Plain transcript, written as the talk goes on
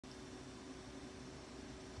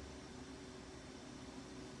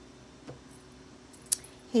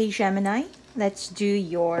Hey Gemini, let's do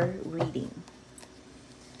your reading.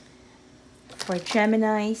 For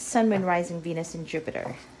Gemini, Sun, Moon, Rising, Venus, and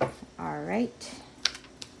Jupiter. All right.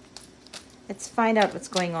 Let's find out what's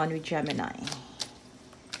going on with Gemini.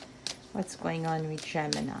 What's going on with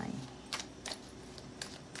Gemini?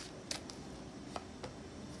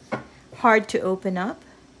 Hard to open up.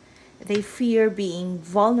 They fear being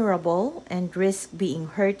vulnerable and risk being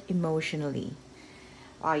hurt emotionally.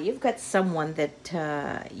 You've got someone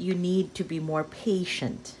that you need to be more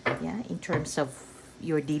patient, yeah, in terms of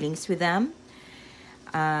your dealings with them,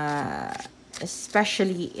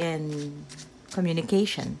 especially in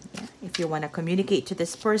communication. Yeah? If you want to communicate to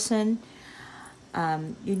this person,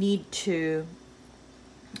 you need to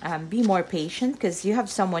be more patient, because you have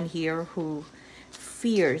someone here who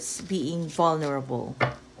fears being vulnerable.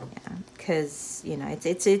 Yeah, because you know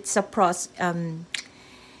it's a process.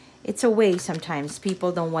 It's a way sometimes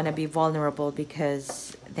people don't want to be vulnerable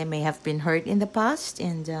because they may have been hurt in the past,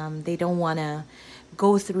 and they don't want to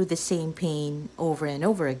go through the same pain over and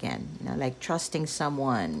over again. You know, like trusting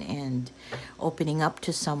someone and opening up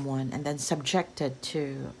to someone and then subjected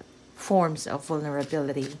to forms of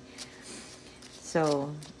vulnerability.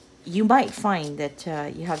 So you might find that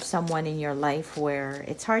you have someone in your life where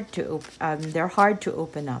it's hard to they're hard to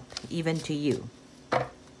open up, even to you,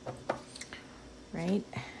 right?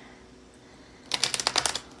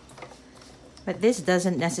 But this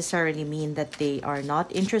doesn't necessarily mean that they are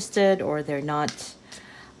not interested, or they're not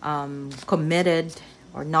committed,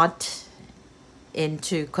 or not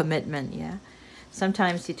into commitment. Yeah,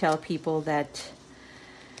 sometimes you tell people that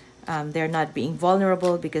they're not being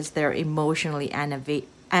vulnerable because they're emotionally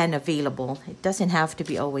unavailable. It doesn't have to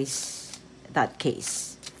be always that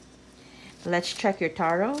case. Let's check your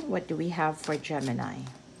tarot. What do we have for Gemini?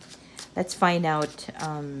 Let's find out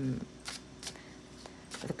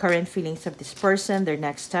the current feelings of this person, their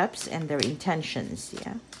next steps, and their intentions.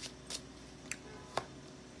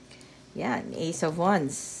 Yeah, an Ace of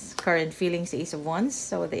Wands. Current feelings, Ace of Wands.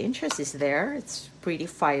 So the interest is there. It's pretty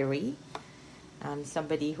fiery.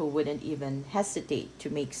 Somebody who wouldn't even hesitate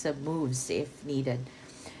to make some moves if needed.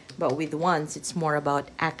 But with Wands, it's more about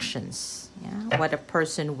actions. Yeah, what a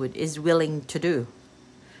person is willing to do.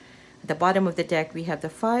 At the bottom of the deck, we have the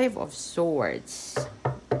Five of Swords.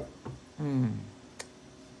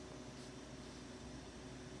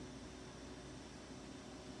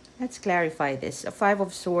 Let's clarify this. A Five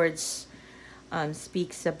of Swords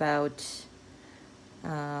speaks about,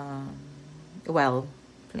 well,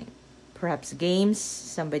 perhaps games.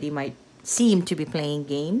 Somebody might seem to be playing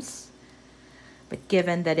games. But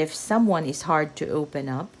given that if someone is hard to open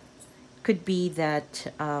up, could be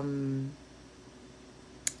that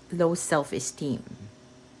low self-esteem.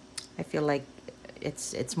 I feel like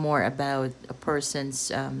it's more about a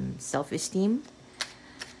person's self-esteem.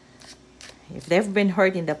 If they've been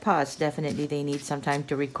hurt in the past, definitely they need some time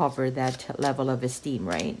to recover that level of esteem,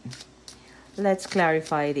 right? Let's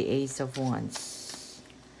clarify the Ace of Wands.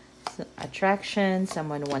 So, attraction,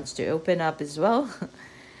 someone wants to open up as well.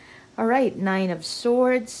 All right, Nine of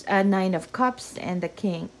Swords, Nine of Cups, and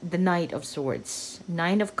the Knight of Swords.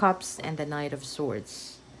 Nine of Cups and the Knight of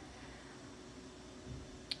Swords.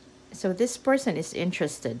 So this person is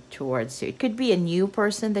interested towards you. It could be a new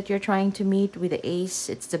person that you're trying to meet with the Ace.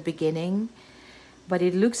 It's the beginning. But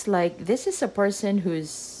it looks like this is a person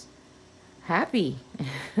who's happy.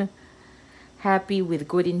 Happy, with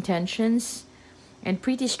good intentions, and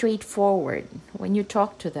pretty straightforward when you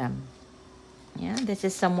talk to them. Yeah, this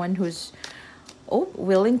is someone who's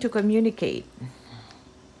willing to communicate,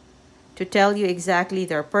 to tell you exactly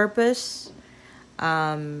their purpose.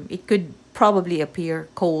 It could probably appear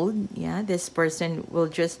cold. Yeah, this person will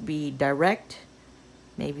just be direct,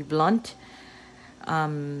 maybe blunt.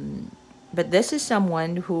 But this is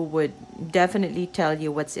someone who would definitely tell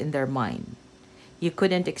you what's in their mind. You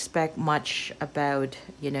couldn't expect much about,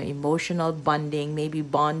 emotional bonding. Maybe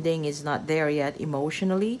bonding is not there yet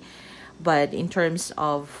emotionally. But in terms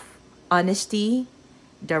of honesty,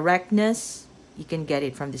 directness, you can get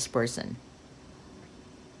it from this person.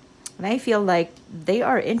 And I feel like they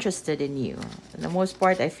are interested in you. For the most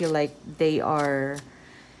part, I feel like they are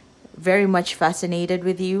very much fascinated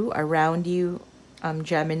with you, around you,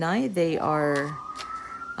 Gemini. They are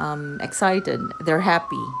excited. They're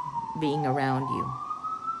happy being around you.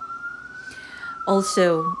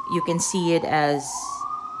 Also, you can see it as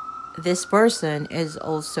this person is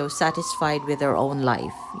also satisfied with their own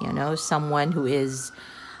life. Someone who is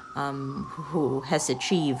who has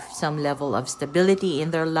achieved some level of stability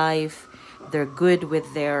in their life. They're good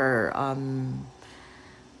with their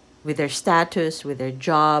with their status, with their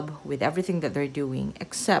job, with everything that they're doing,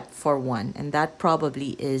 except for one. And that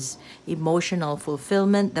probably is emotional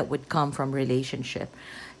fulfillment that would come from relationship.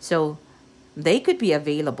 So they could be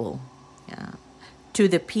available, yeah, to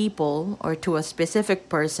the people or to a specific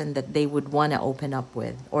person that they would want to open up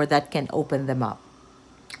with, or that can open them up.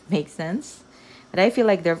 Makes sense? But I feel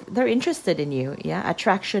like they're interested in you. Yeah,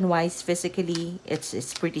 attraction wise, physically,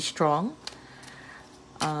 it's pretty strong.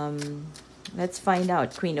 Let's find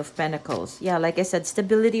out. Queen of Pentacles. Yeah, like I said,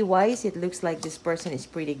 stability wise, it looks like this person is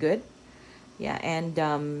pretty good. Yeah,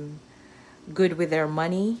 and good with their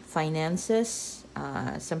money, finances.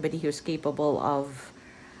 Somebody who's capable of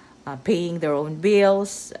paying their own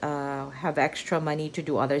bills, have extra money to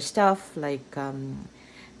do other stuff like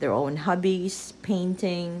their own hobbies,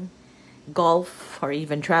 painting, golf, or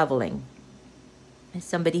even traveling.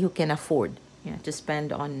 Somebody who can afford, yeah, to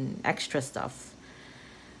spend on extra stuff.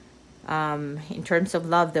 In terms of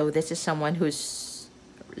love, though, this is someone who's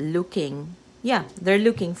looking, yeah, they're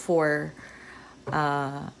looking for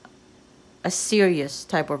a serious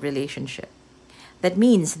type of relationship. That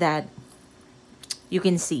means that you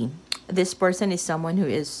can see this person is someone who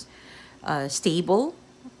is stable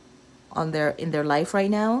on in their life right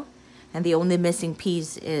now, and the only missing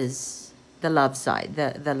piece is the love side,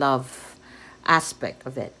 the love aspect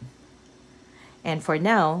of it. And for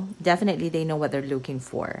now, definitely they know what they're looking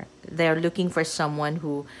for. They're looking for someone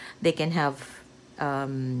who they can have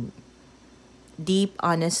deep,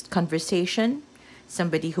 honest conversation,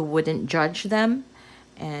 somebody who wouldn't judge them,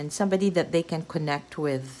 and somebody that they can connect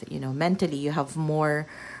with, you know, mentally. You have more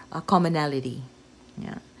commonality.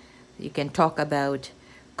 Yeah, you can talk about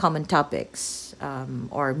common topics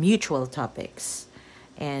or mutual topics,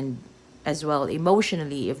 and as well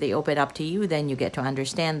emotionally, if they open up to you, then you get to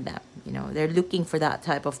understand them. You know, they're looking for that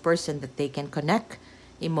type of person that they can connect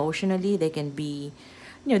emotionally. They can be,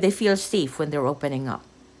 you know, they feel safe when they're opening up.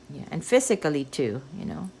 Yeah, and physically too, you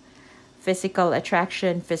know. Physical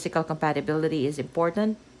attraction, physical compatibility is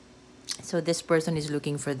important. So this person is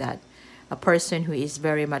looking for that. A person who is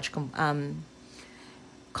very much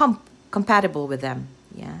compatible with them.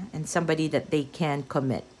 Yeah, and somebody that they can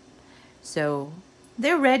commit. So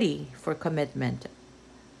they're ready for commitment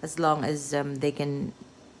as long as they can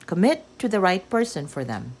commit to the right person for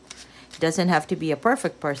them. It doesn't have to be a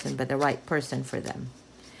perfect person, but the right person for them.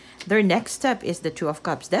 Their next step is the Two of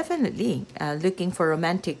Cups. Definitely looking for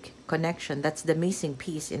romantic connection. That's the missing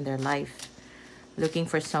piece in their life. Looking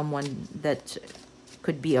for someone that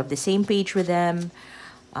could be of the same page with them.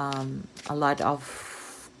 A lot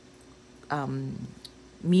of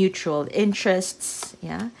mutual interests.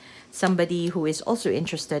 Yeah, somebody who is also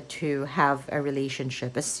interested to have a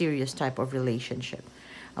relationship, a serious type of relationship,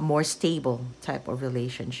 a more stable type of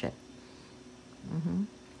relationship.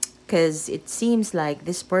 Because it seems like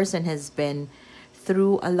this person has been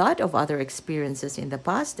through a lot of other experiences in the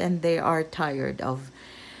past, and they are tired of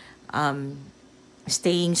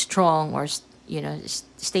staying strong, or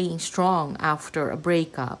staying strong after a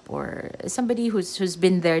breakup, or somebody who's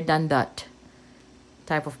been there, done that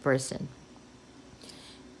type of person.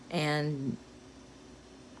 And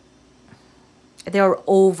they're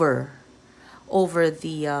over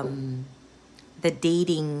the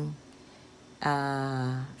dating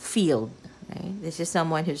field, right? This is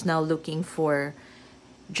someone who's now looking for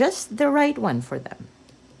just the right one for them.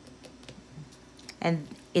 And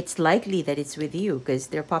it's likely that it's with you, because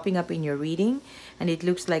they're popping up in your reading, and it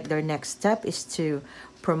looks like their next step is to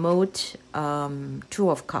promote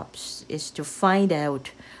Two of Cups, is to find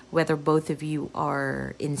out whether both of you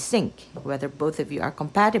are in sync, whether both of you are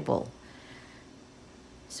compatible.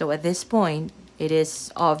 So at this point, it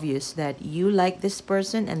is obvious that you like this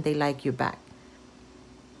person and they like you back.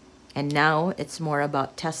 And now it's more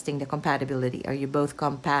about testing the compatibility. Are you both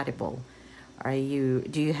compatible? Do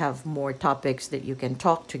you have more topics that you can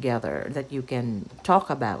talk together, that you can talk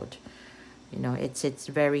about? You know, it's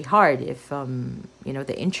very hard if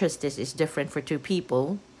the interest is different for two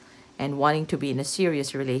people, and wanting to be in a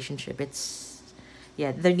serious relationship.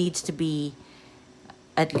 There needs to be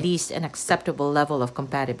at least an acceptable level of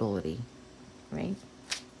compatibility, right?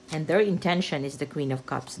 And their intention is the Queen of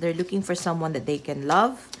Cups. They're looking for someone that they can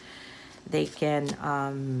love, they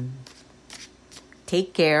can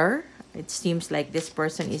take care. It seems like this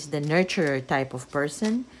person is the nurturer type of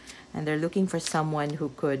person, and they're looking for someone who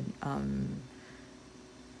could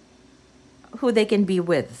who they can be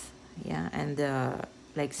with, yeah, and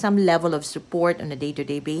like some level of support on a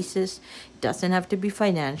day-to-day basis. It doesn't have to be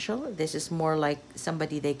financial. This is more like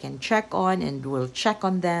somebody they can check on and will check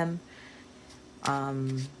on them,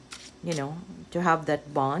 to have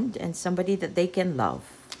that bond, and somebody that they can love.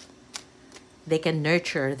 they can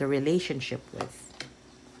nurture the relationship with.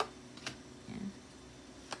 Yeah.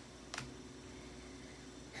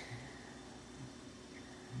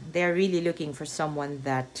 They're really looking for someone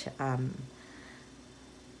that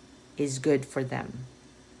is good for them.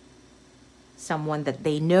 Someone that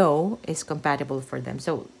they know is compatible for them.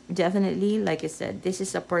 So definitely, like I said, this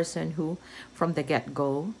is a person who, from the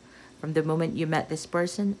get-go, from the moment you met this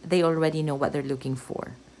person, they already know what they're looking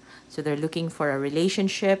for. So they're looking for a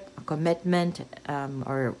relationship, a commitment,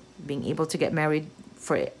 or being able to get married,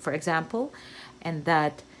 for example, and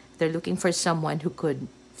that they're looking for someone who could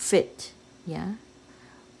fit, yeah,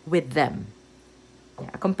 with them,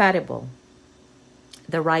 yeah, compatible,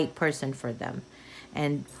 the right person for them.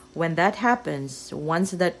 And when that happens,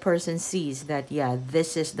 once that person sees that, yeah,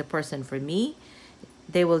 this is the person for me,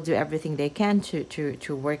 they will do everything they can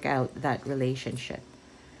to work out that relationship.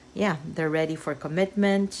 Yeah, they're ready for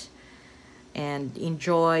commitment and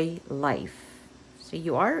enjoy life. So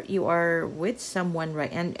you are with someone,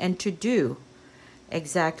 right? And to do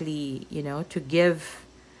exactly, you know, to give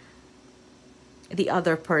the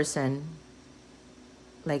other person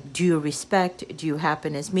like due respect, due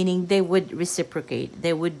happiness, meaning they would reciprocate.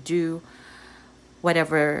 They would do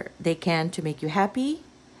whatever they can to make you happy.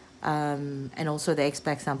 And also they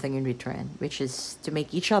expect something in return, which is to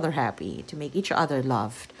make each other happy, to make each other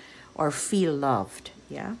loved or feel loved.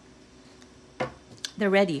 Yeah.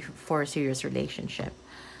 They're ready for a serious relationship.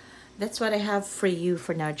 That's what I have for you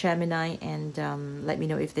for now, Gemini. And let me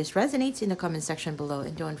know if this resonates in the comment section below.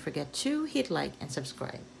 And don't forget to hit like and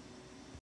subscribe.